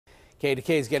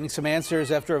KDKA is getting some answers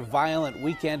after a violent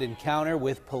weekend encounter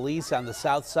with police on the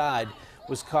south side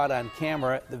was caught on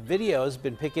camera. The video has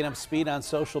been picking up speed on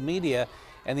social media,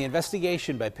 and the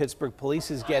investigation by Pittsburgh police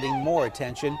is getting more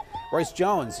attention. Royce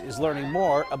Jones is learning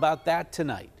more about that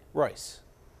tonight. Royce.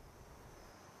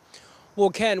 Well,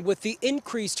 Ken, with the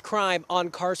increased crime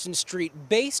on Carson Street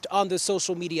based on the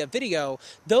social media video,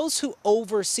 those who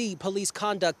oversee police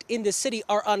conduct in the city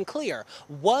are unclear.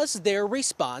 Was their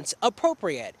response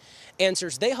appropriate?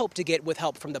 Answers they hope to get with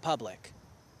help from the public.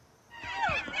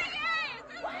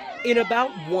 In about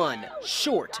one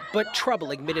short but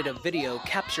troubling minute of video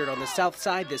captured on the south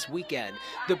side this weekend,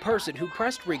 the person who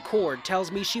pressed record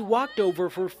tells me she walked over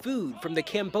for food from the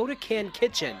Cambodia Can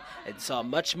kitchen and saw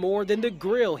much more than the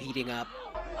grill heating up.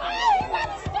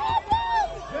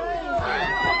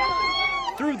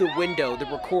 Through the window, the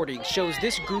recording shows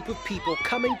this group of people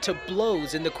coming to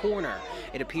blows in the corner.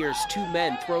 It appears two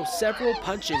men throw several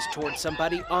punches towards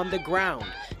somebody on the ground.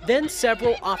 Then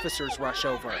several officers rush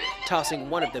over,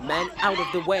 tossing one of the men out of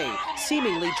the way,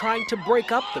 seemingly trying to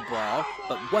break up the brawl.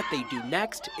 But what they do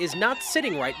next is not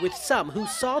sitting right with some who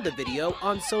saw the video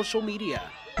on social media.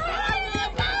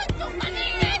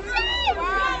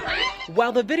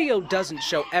 While the video doesn't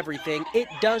show everything, it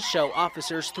does show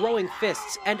officers throwing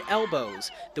fists and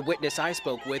elbows. The witness I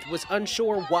spoke with was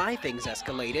unsure why things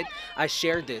escalated. I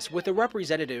shared this with a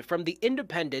representative from the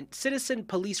Independent Citizen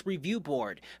Police Review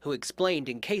Board, who explained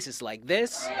in cases like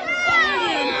this,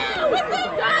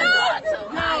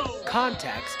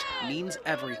 context means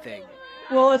everything.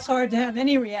 Well, it's hard to have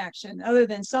any reaction other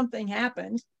than something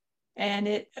happened and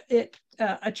it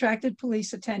attracted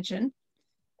police attention.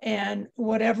 And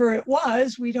whatever it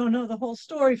was, we don't know the whole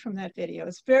story from that video.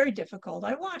 It's very difficult.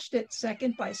 I watched it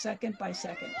second by second by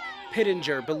second.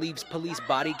 Pittinger believes police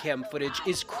body cam footage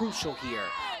is crucial here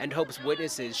and hopes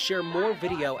witnesses share more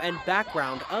video and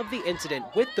background of the incident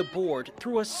with the board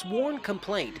through a sworn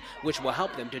complaint, which will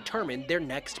help them determine their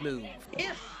next move.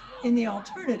 If, in the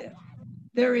alternative,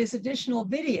 there is additional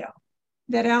video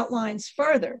that outlines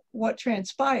further what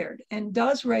transpired and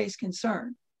does raise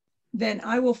concern, then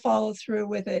I will follow through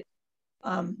with it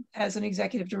as an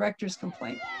executive director's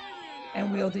complaint.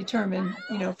 And we'll determine,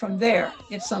 from there,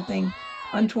 if something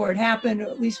untoward happened, or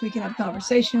at least we can have a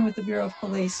conversation with the Bureau of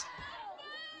Police.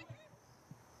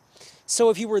 So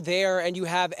if you were there and you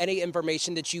have any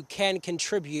information that you can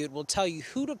contribute, we'll tell you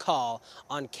who to call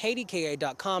on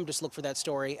KDKA.com. Just look for that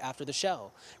story after the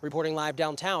show. Reporting live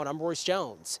downtown, I'm Royce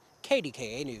Jones,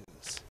 KDKA News.